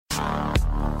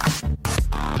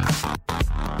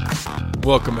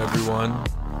Welcome, everyone.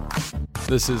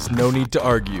 This is No Need to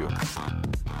Argue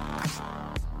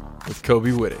with Kobe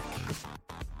Whittick.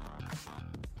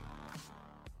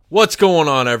 What's going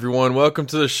on, everyone? Welcome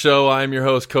to the show. I'm your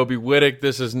host, Kobe Whittick.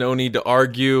 This is No Need to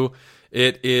Argue.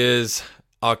 It is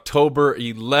October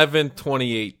 11th,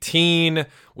 2018.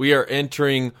 We are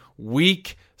entering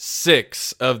week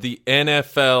 6 of the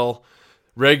NFL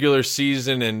regular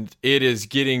season, and it is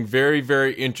getting very,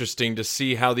 very interesting to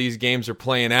see how these games are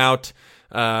playing out.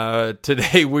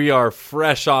 Today we are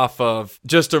fresh off of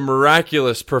just a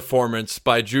miraculous performance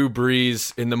by Drew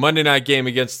Brees in the Monday night game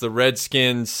against the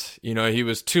Redskins. You know, he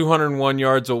was 201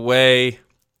 yards away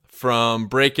from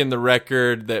breaking the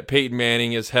record that Peyton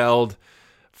Manning has held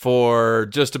for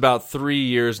just about 3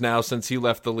 years now since he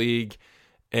left the league.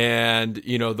 And,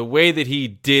 you know, the way that he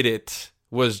did it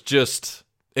was just,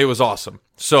 it was awesome.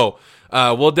 So,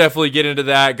 we'll definitely get into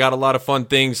that. Got a lot of fun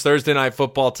things. Thursday Night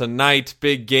Football tonight.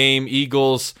 Big game.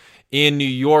 Eagles in New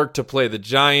York to play the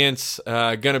Giants.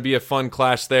 Going to be a fun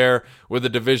clash there with a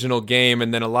divisional game,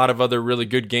 and then a lot of other really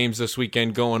good games this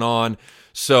weekend going on.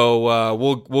 So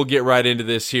we'll get right into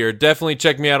this here. Definitely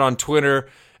check me out on Twitter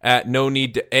at No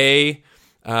Need to A.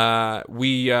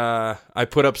 I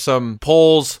put up some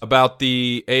polls about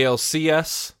the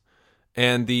ALCS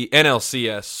and the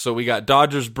NLCS. So we got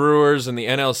Dodgers, Brewers in the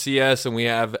NLCS, and we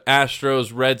have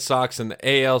Astros, Red Sox in the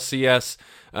ALCS.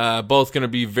 Both going to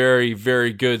be very,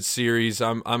 very good series.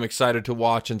 I'm excited to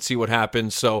watch and see what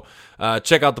happens. So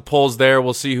check out the polls there.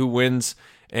 We'll see who wins.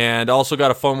 And also got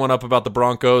a fun one up about the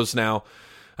Broncos. Now,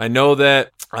 I know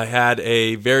that I had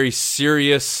a very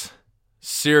serious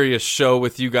show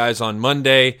with you guys on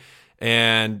Monday,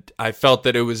 and I felt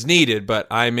that it was needed, but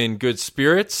I'm in good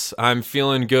spirits. I'm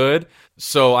feeling good.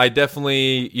 So I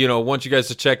definitely, want you guys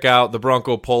to check out the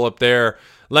Bronco poll up there.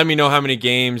 Let me know how many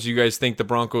games you guys think the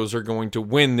Broncos are going to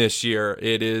win this year.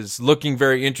 It is looking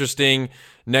very interesting.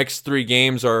 Next 3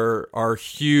 games are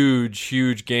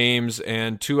huge games,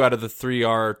 and 2 out of the 3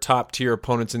 are top-tier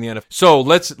opponents in the NFL. So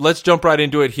let's jump right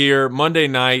into it here. Monday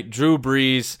night, Drew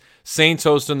Brees, Saints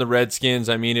hosting the Redskins.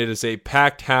 I mean, it is a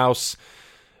packed house.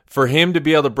 For him to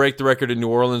be able to break the record in New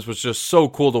Orleans was just so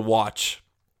cool to watch.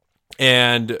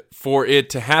 And for it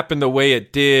to happen the way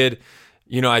it did,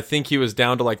 I think he was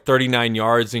down to like 39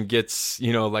 yards and gets,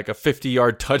 like a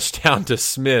 50-yard touchdown to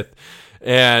Smith.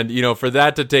 And, for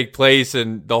that to take place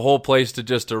and the whole place to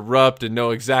just erupt and know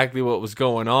exactly what was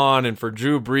going on. And for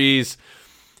Drew Brees,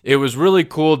 it was really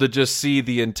cool to just see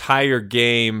the entire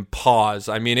game pause.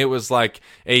 I mean, it was like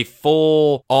a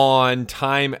full-on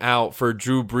timeout for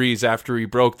Drew Brees after he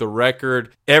broke the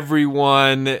record.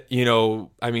 Everyone,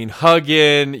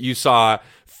 hugging. You saw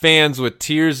fans with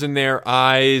tears in their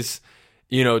eyes,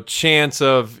 chants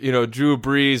of, Drew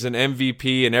Brees and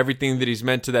MVP and everything that he's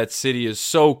meant to that city is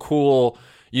so cool,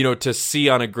 to see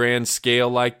on a grand scale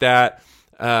like that.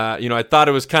 I thought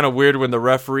it was kind of weird when the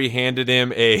referee handed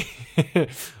him a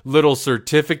little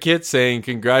certificate saying,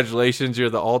 "Congratulations, you're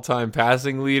the all-time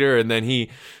passing leader." And then he,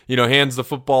 hands the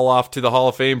football off to the Hall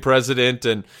of Fame president,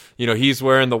 and, he's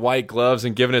wearing the white gloves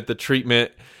and giving it the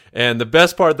treatment. And the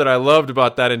best part that I loved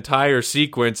about that entire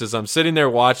sequence is I'm sitting there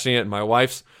watching it, and my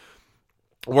wife's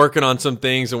working on some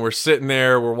things, and we're sitting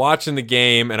there, we're watching the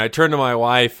game, and I turn to my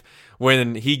wife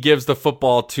when he gives the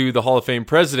football to the Hall of Fame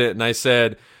president, and I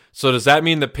said, "So does that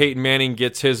mean that Peyton Manning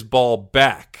gets his ball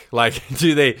back? Like,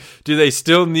 do they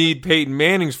still need Peyton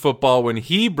Manning's football when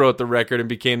he broke the record and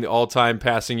became the all-time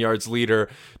passing yards leader?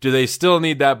 Do they still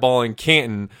need that ball in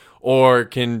Canton? Or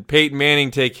can Peyton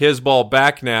Manning take his ball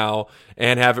back now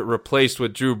and have it replaced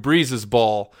with Drew Brees'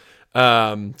 ball?"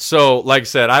 So, like I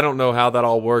said, I don't know how that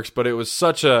all works, but it was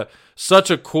such a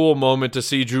cool moment to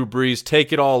see Drew Brees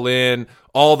take it all in,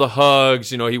 all the hugs.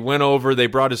 He went over, they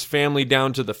brought his family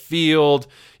down to the field.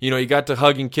 He got to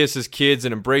hug and kiss his kids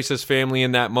and embrace his family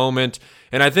in that moment.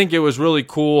 And I think it was really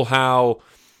cool how,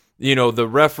 the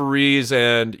referees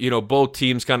and, both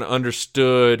teams kind of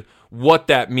understood what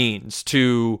that means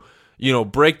to,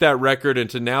 break that record and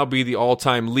to now be the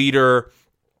all-time leader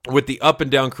with the up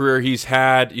and down career he's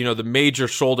had, the major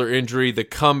shoulder injury, the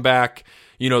comeback,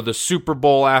 the Super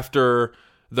Bowl after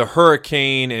the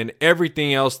hurricane and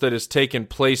everything else that has taken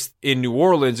place in New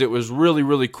Orleans. It was really,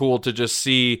 really cool to just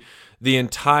see the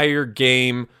entire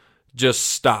game just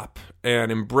stop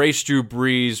and embrace Drew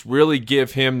Brees, really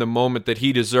give him the moment that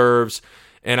he deserves.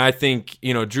 And I think,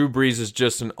 Drew Brees is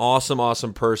just an awesome,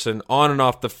 awesome person on and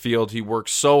off the field. He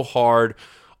works so hard.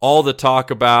 All the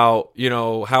talk about,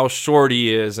 how short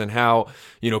he is and how,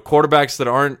 quarterbacks that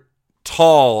aren't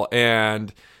tall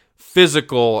and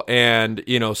physical and,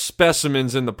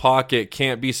 specimens in the pocket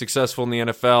can't be successful in the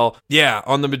NFL. Yeah,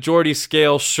 on the majority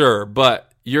scale, sure.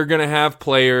 But, you're going to have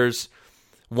players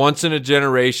once in a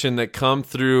generation that come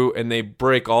through and they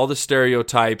break all the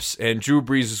stereotypes, and Drew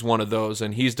Brees is one of those,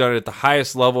 and he's done it at the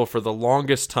highest level for the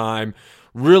longest time.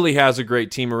 Really has a great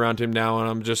team around him now, and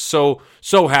I'm just so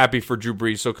happy for Drew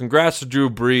Brees. So congrats to Drew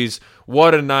Brees.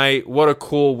 What a night. What a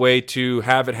cool way to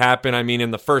have it happen. I mean,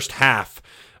 in the first half.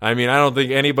 I mean, I don't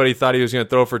think anybody thought he was going to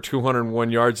throw for 201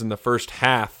 yards in the first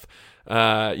half.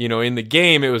 In the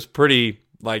game, it was pretty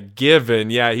given,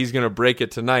 yeah, he's going to break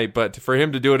it tonight. But for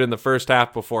him to do it in the first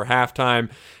half before halftime,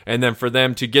 and then for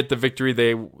them to get the victory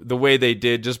the way they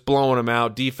did, just blowing them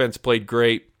out. Defense played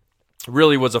great.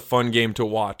 Really was a fun game to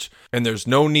watch, and there's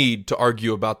no need to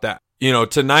argue about that.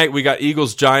 Tonight we got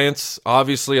Eagles-Giants.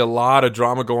 Obviously a lot of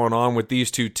drama going on with these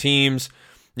two teams.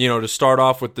 To start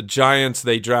off with the Giants,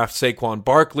 they draft Saquon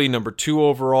Barkley, number 2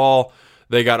 overall.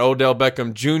 They got Odell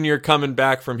Beckham Jr. coming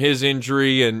back from his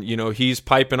injury, and, he's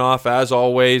piping off as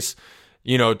always,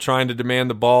 trying to demand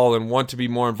the ball and want to be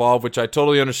more involved, which I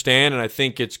totally understand, and I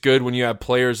think it's good when you have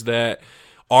players that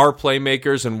are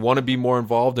playmakers and want to be more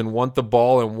involved and want the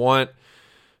ball and want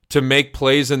to make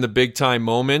plays in the big-time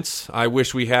moments. I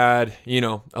wish we had,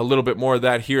 a little bit more of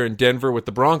that here in Denver with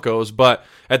the Broncos, but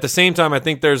at the same time, I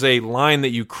think there's a line that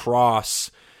you cross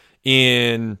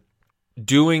in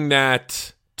doing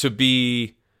that to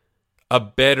be a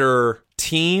better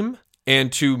team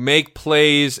and to make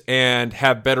plays and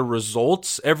have better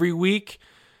results every week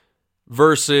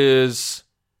versus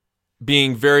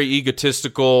being very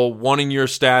egotistical, wanting your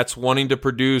stats, wanting to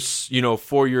produce,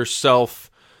 for yourself,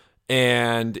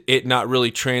 and it not really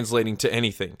translating to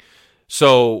anything.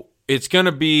 So it's going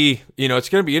to be,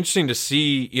 interesting to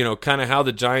see, kind of how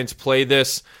the Giants play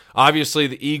this. Obviously,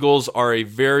 the Eagles are a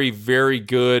very, very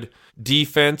good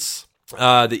defense.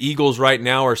 The Eagles right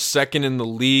now are second in the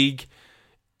league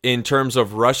in terms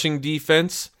of rushing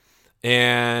defense.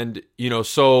 And,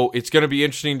 so it's going to be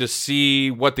interesting to see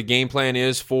what the game plan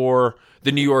is for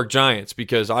the New York Giants,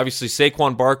 because obviously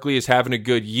Saquon Barkley is having a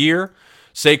good year.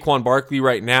 Saquon Barkley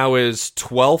right now is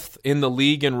 12th in the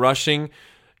league in rushing.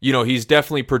 He's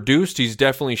definitely produced. He's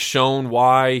definitely shown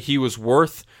why he was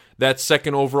worth that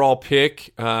second overall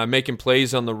pick, making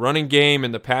plays on the running game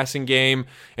and the passing game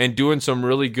and doing some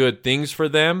really good things for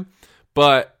them.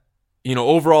 But,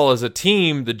 overall as a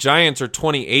team, the Giants are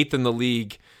 28th in the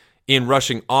league in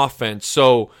rushing offense.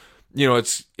 So,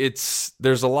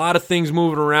 there's a lot of things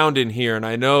moving around in here. And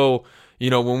I know,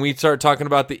 when we start talking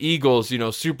about the Eagles,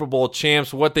 Super Bowl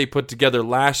champs, what they put together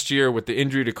last year with the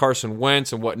injury to Carson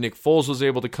Wentz and what Nick Foles was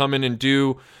able to come in and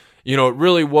do, it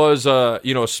really was a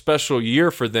special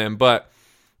year for them. But,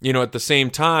 at the same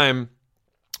time,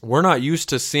 we're not used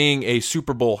to seeing a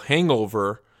Super Bowl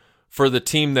hangover for the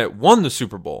team that won the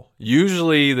Super Bowl.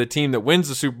 Usually the team that wins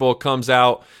the Super Bowl comes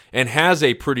out and has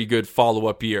a pretty good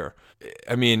follow-up year.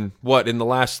 I mean, in the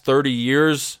last 30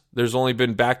 years, there's only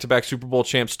been back-to-back Super Bowl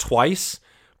champs twice,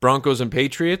 Broncos and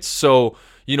Patriots. So,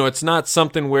 it's not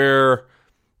something where,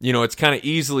 it's kind of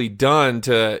easily done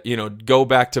to, go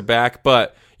back-to-back.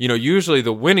 But, usually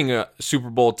the winning Super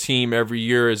Bowl team every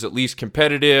year is at least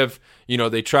competitive.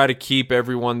 They try to keep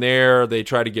everyone there. They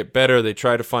try to get better. They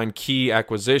try to find key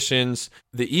acquisitions.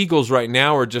 The Eagles right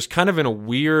now are just kind of in a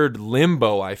weird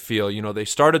limbo, I feel. They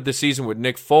started the season with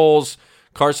Nick Foles.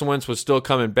 Carson Wentz was still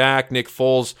coming back. Nick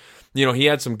Foles, he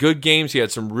had some good games. He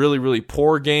had some really, really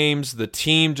poor games. The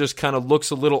team just kind of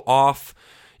looks a little off.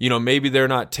 Maybe they're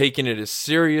not taking it as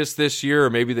serious this year, or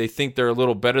maybe they think they're a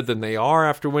little better than they are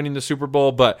after winning the Super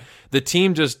Bowl. But the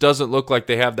team just doesn't look like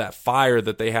they have that fire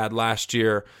that they had last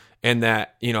year. And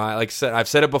that, like I said, I've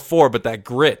said it before, but that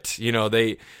grit,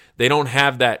 they don't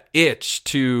have that itch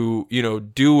to,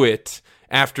 do it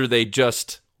after they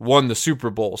just won the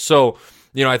Super Bowl. So,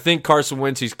 I think Carson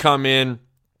Wentz, he's come in,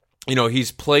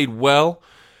 he's played well.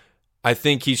 I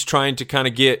think he's trying to kind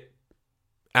of get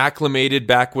acclimated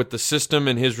back with the system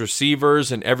and his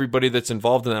receivers and everybody that's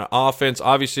involved in that offense.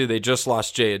 Obviously, they just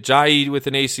lost Jay Ajayi with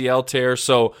an ACL tear,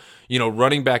 so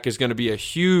running back is going to be a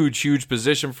huge, huge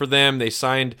position for them. They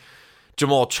signed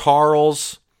Jamal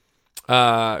Charles,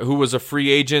 who was a free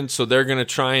agent, so they're going to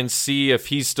try and see if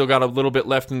he's still got a little bit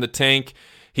left in the tank.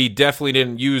 He definitely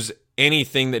didn't use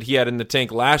anything that he had in the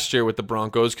tank last year with the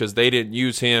Broncos because they didn't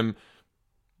use him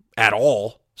at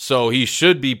all. So he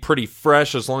should be pretty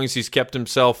fresh as long as he's kept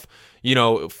himself,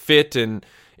 fit and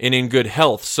in good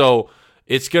health. So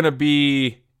it's going to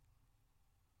be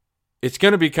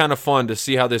kind of fun to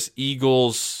see how this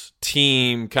Eagles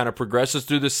team kind of progresses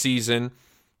through the season.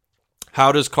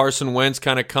 How does Carson Wentz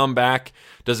kind of come back?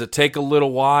 Does it take a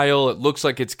little while? It looks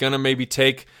like it's going to maybe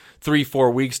take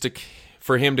 3-4 weeks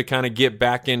for him to kind of get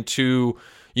back into,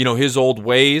 his old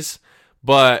ways.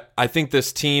 But I think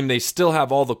this team, they still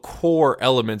have all the core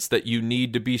elements that you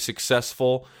need to be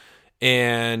successful.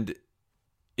 And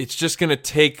it's just going to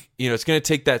take, it's going to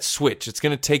take that switch. It's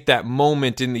going to take that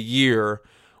moment in the year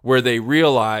where they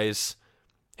realize,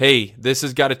 hey, this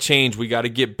has got to change. We got to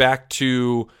get back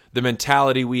to the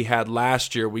mentality we had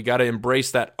last year. We got to embrace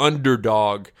that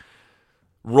underdog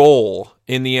role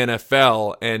in the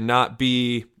NFL and not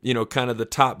be, kind of the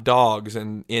top dogs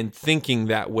and in thinking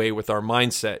that way with our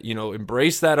mindset.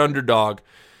 Embrace that underdog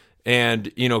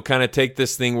and, kind of take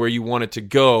this thing where you want it to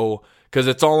go, because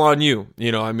it's all on you.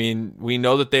 We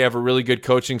know that they have a really good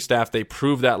coaching staff. They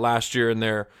proved that last year in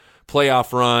their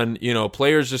playoff run.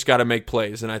 Players just got to make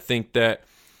plays. And I think that,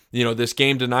 this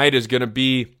game tonight is going to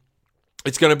be,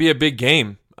 it's going to be a big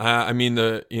game.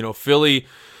 The Philly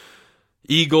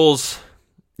Eagles,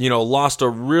 lost a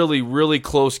really, really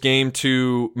close game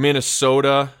to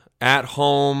Minnesota at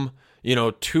home.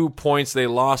 2 points they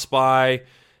lost by,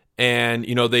 and,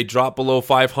 they dropped below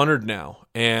 500 now.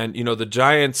 And, the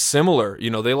Giants, similar.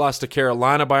 They lost to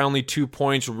Carolina by only 2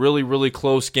 points. Really, really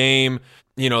close game.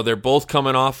 They're both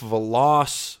coming off of a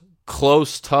loss,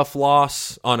 close, tough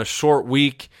loss on a short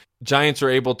week. Giants are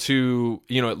able to,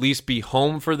 at least be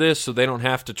home for this, so they don't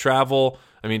have to travel.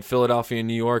 Philadelphia and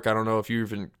New York, I don't know if you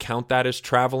even count that as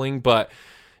traveling, but,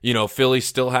 Philly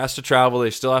still has to travel.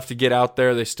 They still have to get out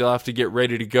there. They still have to get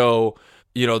ready to go.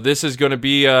 This is going to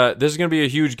be a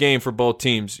huge game for both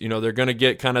teams. They're going to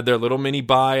get kind of their little mini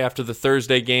bye after the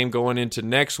Thursday game going into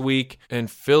next week. And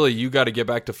Philly, you got to get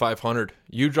back to 500.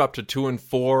 You dropped to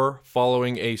 2-4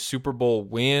 following a Super Bowl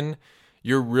win.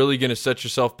 You're really going to set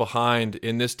yourself behind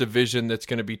in this division that's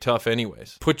going to be tough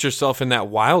anyways. Put yourself in that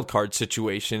wild card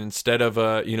situation instead of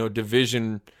a,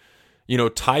 division,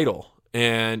 title.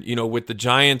 And, with the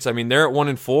Giants, they're at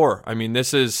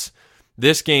 1-4.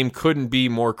 This game couldn't be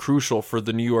more crucial for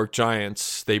the New York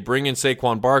Giants. They bring in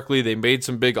Saquon Barkley. They made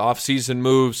some big offseason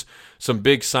moves, some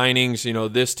big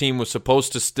signings. This team was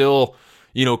supposed to still,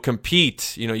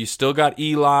 compete. You still got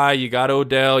Eli, you got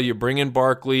Odell, you bring in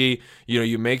Barkley,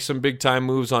 you make some big time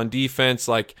moves on defense.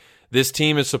 Like, this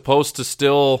team is supposed to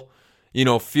still,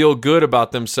 feel good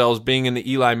about themselves being in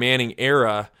the Eli Manning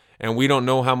era, and we don't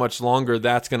know how much longer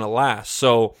that's going to last.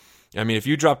 So, if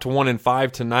you drop to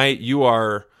 1-5 tonight, you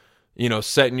are,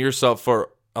 setting yourself for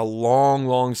a long,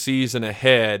 long season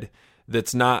ahead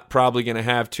that's not probably going to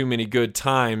have too many good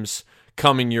times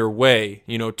coming your way.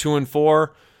 2-4,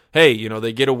 hey,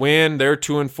 they get a win. They're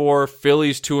 2-4.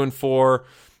 Philly's 2-4.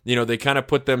 They kind of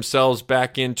put themselves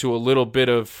back into a little bit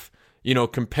of,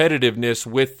 competitiveness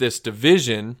with this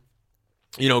division,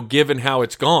 given how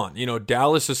it's gone.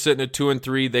 Dallas is sitting at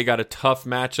 2-3. They got a tough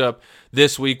matchup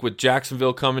this week with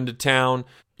Jacksonville coming to town.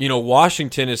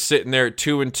 Washington is sitting there at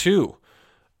 2-2.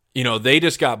 They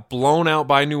just got blown out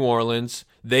by New Orleans.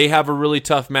 They have a really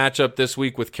tough matchup this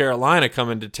week with Carolina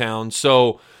coming to town.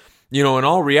 So, in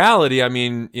all reality,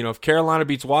 if Carolina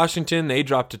beats Washington, they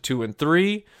drop to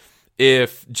 2-3.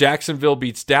 If Jacksonville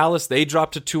beats Dallas, they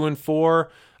drop to 2-4.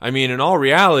 In all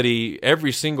reality,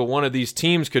 every single one of these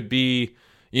teams could be,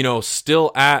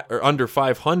 still at or under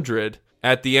 500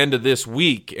 at the end of this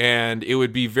week, and it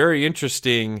would be very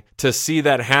interesting to see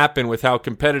that happen with how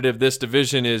competitive this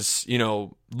division is,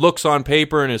 looks on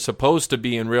paper and is supposed to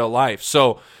be in real life.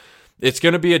 So it's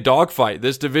going to be a dogfight.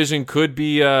 This division could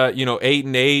be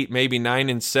 8-8, maybe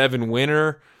 9-7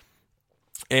 winner,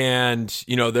 and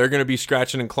they're going to be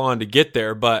scratching and clawing to get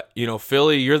there. But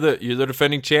Philly, you're the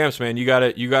defending champs, man. You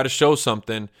got to show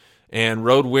something. And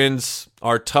road wins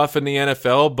are tough in the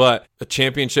NFL, but a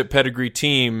championship pedigree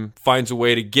team finds a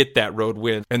way to get that road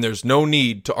win, and there's no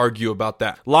need to argue about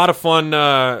that. A lot of fun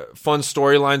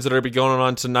storylines that are going to be going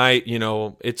on tonight.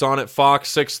 It's on at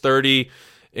Fox 6:30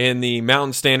 in the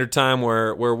Mountain Standard Time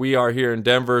where we are here in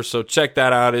Denver, so check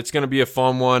that out. It's going to be a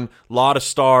fun one. A lot of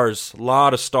stars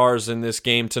in this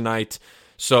game tonight.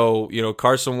 So,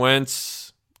 Carson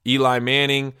Wentz, Eli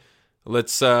Manning,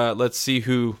 let's see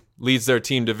who leads their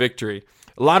team to victory.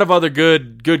 A lot of other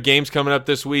good games coming up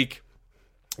this week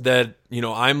that,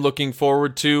 I'm looking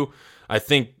forward to. I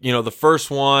think, the first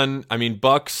one,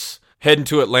 Bucks heading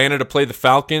to Atlanta to play the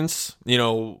Falcons.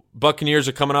 Buccaneers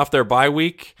are coming off their bye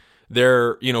week.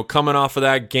 They're, coming off of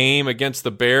that game against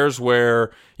the Bears where,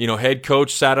 head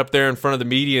coach sat up there in front of the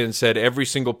media and said every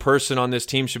single person on this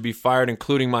team should be fired,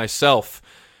 including myself.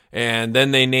 And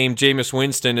then they named Jameis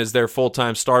Winston as their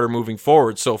full-time starter moving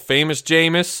forward. So famous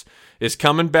Jameis is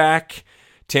coming back.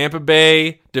 Tampa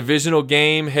Bay, divisional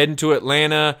game, heading to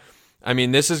Atlanta.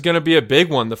 This is going to be a big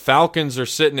one. The Falcons are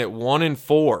sitting at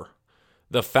 1-4.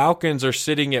 The Falcons are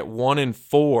sitting at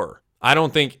 1-4. I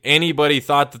don't think anybody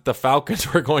thought that the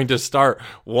Falcons were going to start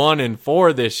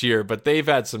 1-4 this year, but they've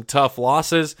had some tough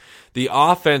losses. The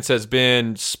offense has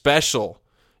been special,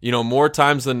 more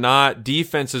times than not.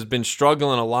 Defense has been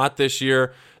struggling a lot this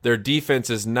year. Their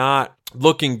defense is not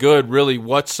looking good really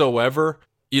whatsoever.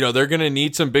 They're going to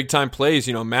need some big-time plays.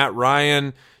 Matt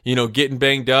Ryan, getting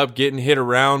banged up, getting hit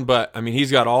around, but, he's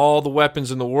got all the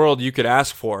weapons in the world you could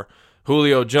ask for.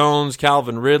 Julio Jones,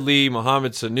 Calvin Ridley,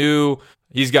 Mohamed Sanu.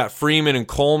 He's got Freeman and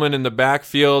Coleman in the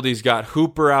backfield. He's got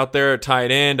Hooper out there at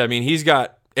tight end. He's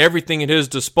got everything at his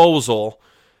disposal,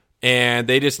 and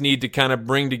they just need to kind of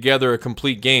bring together a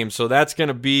complete game. So that's going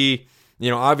to be,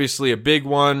 obviously a big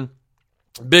one.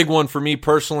 Big one for me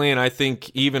personally, and I think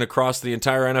even across the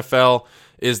entire NFL,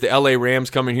 is the LA Rams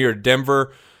coming here to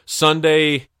Denver.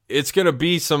 Sunday, it's going to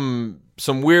be some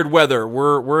weird weather.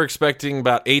 We're expecting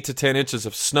about 8 to 10 inches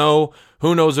of snow.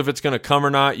 Who knows if it's going to come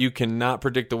or not? You cannot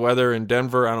predict the weather in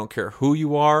Denver. I don't care who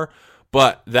you are,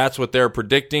 but that's what they're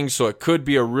predicting. So it could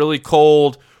be a really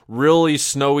cold, really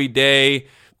snowy day.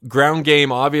 Ground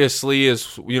game obviously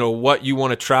is, what you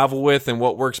want to travel with and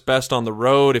what works best on the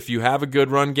road if you have a good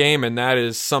run game, and that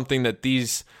is something that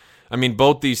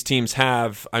both these teams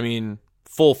have,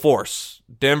 full force.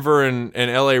 Denver and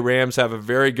LA Rams have a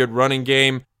very good running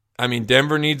game.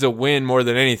 Denver needs a win more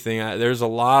than anything. There's a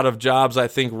lot of jobs, I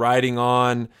think, riding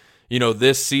on,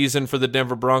 this season for the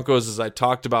Denver Broncos, as I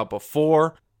talked about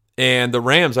before. And the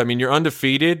Rams, you're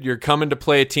undefeated. You're coming to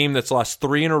play a team that's lost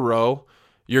 3 in a row.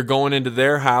 You're going into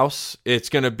their house. It's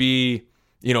going to be,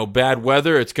 bad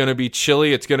weather. It's going to be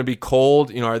chilly. It's going to be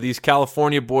cold. Are these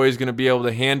California boys going to be able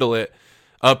to handle it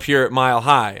up here at Mile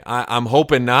High? I'm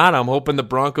hoping not. I'm hoping the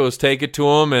Broncos take it to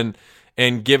them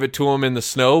and give it to them in the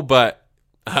snow. But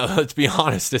let's be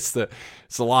honest, it's the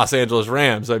Los Angeles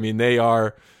Rams. They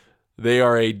are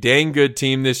a dang good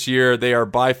team this year. They are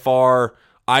by far,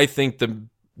 I think,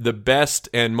 the best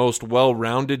and most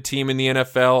well-rounded team in the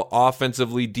NFL,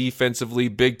 offensively, defensively,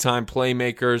 big-time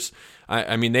playmakers.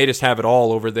 They just have it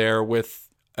all over there with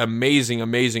amazing,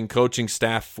 amazing coaching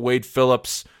staff. Wade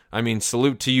Phillips,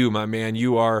 salute to you, my man.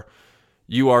 You are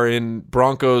in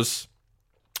Broncos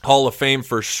Hall of Fame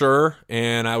for sure,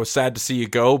 and I was sad to see you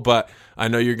go, but I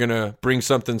know you're going to bring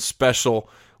something special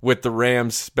with the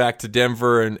Rams back to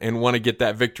Denver and want to get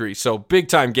that victory. So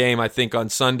big-time game, I think, on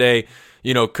Sunday.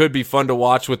 Could be fun to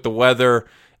watch with the weather,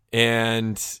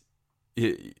 and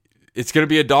it's going to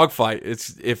be a dogfight.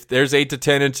 If there's 8 to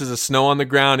 10 inches of snow on the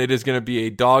ground, it is going to be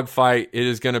a dogfight. It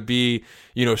is going to be,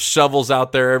 shovels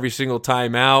out there every single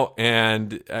time out,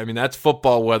 and that's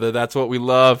football weather. That's what we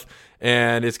love,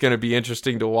 and it's going to be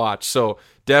interesting to watch. So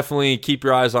definitely keep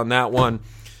your eyes on that one.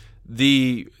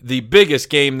 The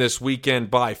biggest game this weekend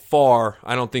by far,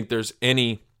 I don't think there's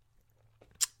any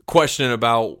question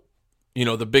about,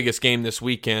 the biggest game this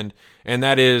weekend, and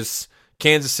that is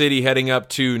Kansas City heading up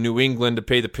to New England to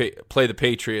play the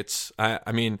Patriots.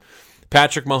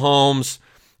 Patrick Mahomes,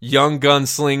 young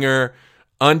gunslinger,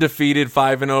 undefeated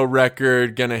 5-0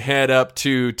 record, going to head up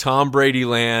to Tom Brady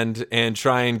land and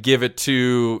try and give it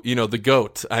to, the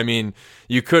GOAT.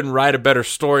 You couldn't write a better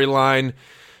storyline.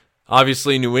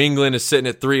 Obviously, New England is sitting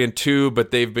at 3-2,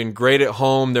 but they've been great at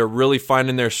home. They're really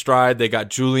finding their stride. They got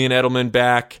Julian Edelman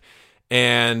back.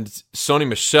 And Sony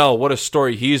Michel, what a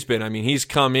story he's been. He's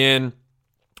come in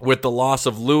with the loss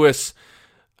of Lewis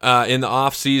in the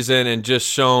offseason and just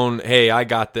shown, hey, I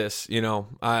got this. Bill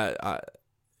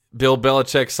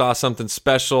Belichick saw something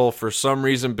special. For some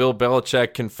reason, Bill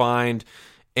Belichick can find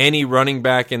any running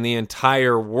back in the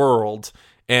entire world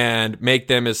and make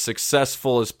them as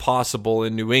successful as possible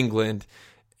in New England.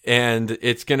 And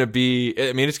it's going to be,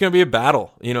 it's going to be a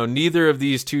battle. Neither of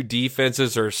these two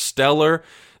defenses are stellar.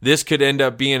 This could end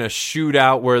up being a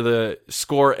shootout where the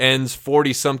score ends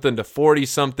 40-something to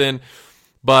 40-something.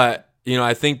 But,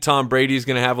 I think Tom Brady's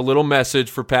going to have a little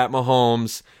message for Pat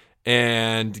Mahomes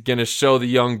and going to show the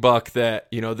young buck that,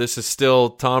 this is still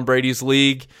Tom Brady's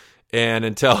league. And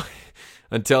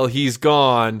until he's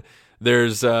gone,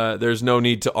 there's no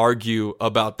need to argue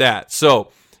about that. So,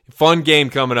 fun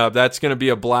game coming up. That's going to be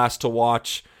a blast to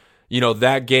watch.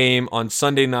 That game on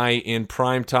Sunday night in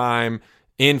prime time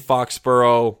in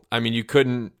Foxborough. You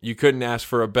couldn't ask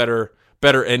for a better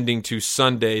ending to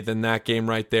Sunday than that game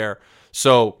right there.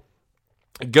 So,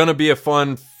 gonna be a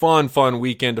fun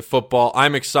weekend of football.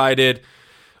 I'm excited.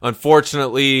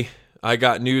 Unfortunately, I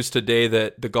got news today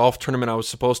that the golf tournament I was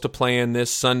supposed to play in this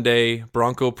Sunday,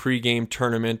 Bronco pregame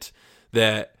tournament,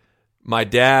 that my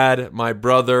dad, my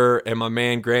brother, and my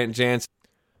man Grant Jansen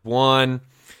won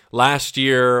last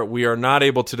year. We are not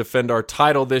able to defend our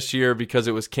title this year because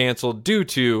it was canceled due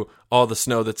to all the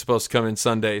snow that's supposed to come in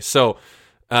Sunday. So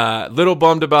Little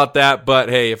bummed about that, but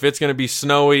hey, if it's going to be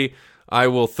snowy, I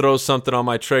will throw something on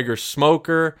my Traeger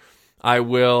smoker. I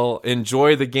will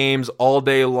enjoy the games all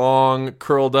day long,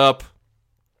 curled up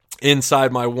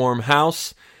inside my warm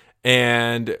house,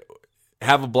 and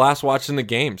have a blast watching the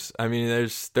games. I mean,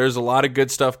 there's a lot of good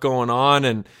stuff going on,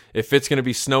 and if it's going to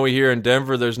be snowy here in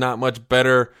Denver, there's not much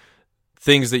better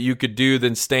things that you could do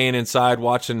than staying inside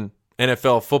watching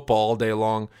NFL football all day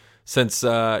long, since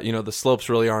the slopes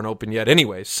really aren't open yet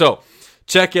anyways. So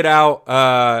check it out.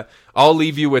 I'll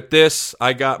leave you with this.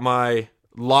 I got my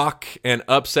lock and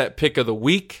upset pick of the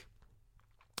week.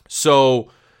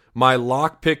 So my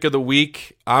lock pick of the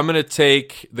week, I'm going to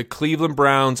take the Cleveland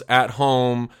Browns at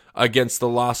home against the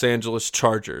Los Angeles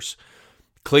Chargers.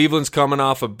 Cleveland's coming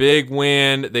off a big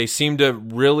win. They seem to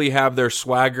really have their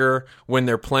swagger when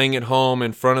they're playing at home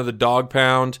in front of the dog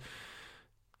pound.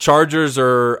 Chargers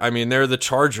they're the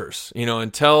Chargers.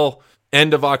 Until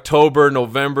end of October,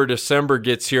 November, December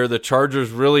gets here, the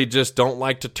Chargers really just don't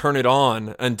like to turn it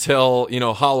on until,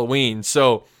 Halloween.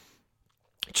 So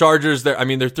Chargers, they're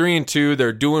 3-2.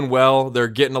 They're doing well. They're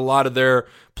getting a lot of their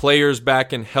players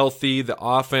back and healthy. The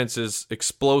offense is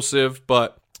explosive,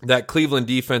 but that Cleveland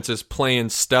defense is playing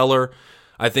stellar.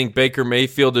 I think Baker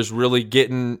Mayfield is really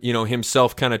getting,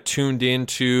 himself kind of tuned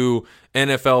into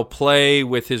NFL play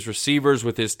with his receivers,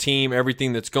 with his team,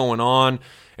 everything that's going on.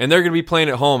 And they're going to be playing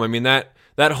at home. I mean, that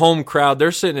home crowd,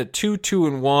 they're sitting at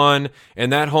 2-2-1,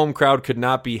 and that home crowd could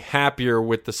not be happier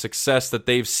with the success that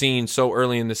they've seen so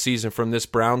early in the season from this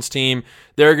Browns team.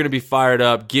 They're going to be fired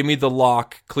up. Give me the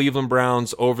lock, Cleveland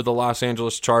Browns over the Los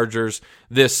Angeles Chargers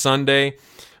this Sunday.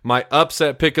 My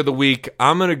upset pick of the week,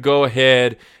 I'm going to go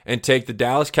ahead and take the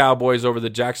Dallas Cowboys over the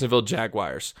Jacksonville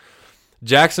Jaguars.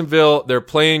 Jacksonville, they're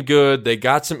playing good. They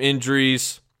got some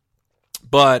injuries,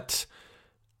 but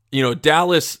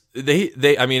Dallas,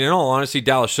 in all honesty,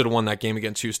 Dallas should have won that game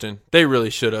against Houston. They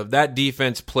really should have. That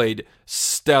defense played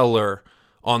stellar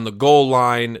on the goal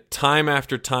line time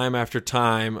after time after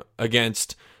time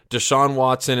against Deshaun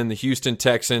Watson and the Houston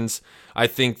Texans. I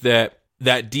think that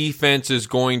defense is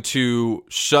going to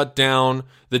shut down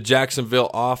the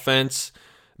Jacksonville offense.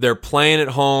 They're playing at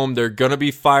home. They're going to be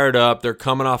fired up. They're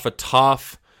coming off a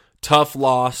tough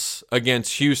loss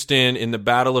against Houston in the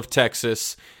Battle of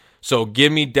Texas. So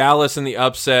give me Dallas in the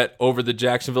upset over the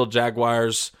Jacksonville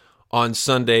Jaguars on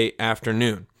Sunday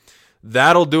afternoon.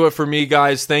 That'll do it for me,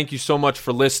 guys. Thank you so much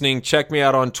for listening. Check me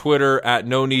out on Twitter at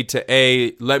No Need to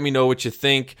A. Let me know what you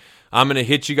think. I'm going to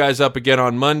hit you guys up again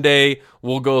on Monday.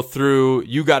 We'll go through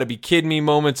You Gotta Be Kidding Me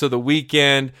moments of the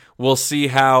weekend. We'll see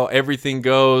how everything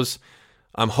goes.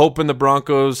 I'm hoping the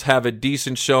Broncos have a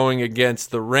decent showing against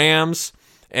the Rams.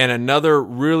 And another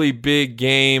really big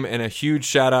game, and a huge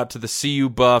shout out to the CU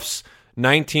Buffs,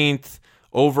 19th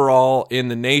overall in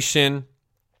the nation,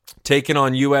 taking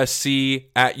on USC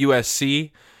at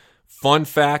USC. Fun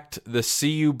fact, the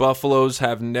CU Buffaloes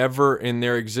have never in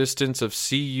their existence of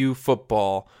CU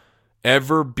football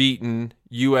ever beaten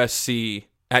USC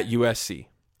at USC.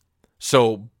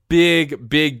 So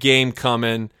big game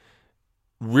coming.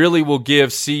 Really will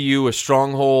give CU a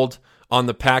stronghold on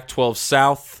the Pac-12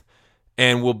 South,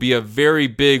 and will be a very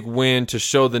big win to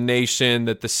show the nation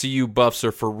that the CU Buffs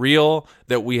are for real,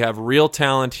 that we have real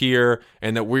talent here,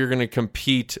 and that we're going to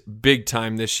compete big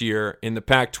time this year in the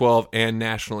Pac-12 and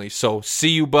nationally. So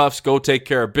CU Buffs, go take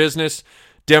care of business.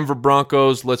 Denver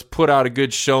Broncos, let's put out a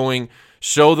good showing.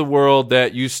 Show the world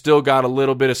that you still got a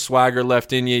little bit of swagger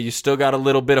left in you. You still got a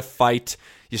little bit of fight.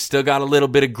 You still got a little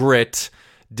bit of grit.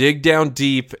 Dig down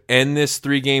deep, end this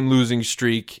 3-game losing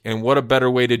streak, and what a better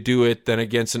way to do it than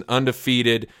against an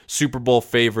undefeated Super Bowl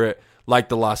favorite like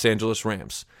the Los Angeles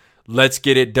Rams. Let's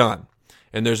get it done.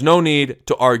 And there's no need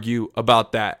to argue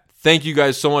about that. Thank you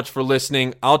guys so much for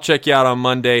listening. I'll check you out on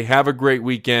Monday. Have a great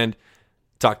weekend.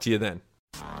 Talk to you then.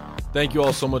 Thank you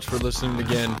all so much for listening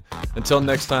again. Until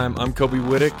next time, I'm Kobe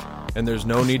Whittick, and there's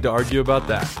no need to argue about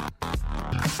that.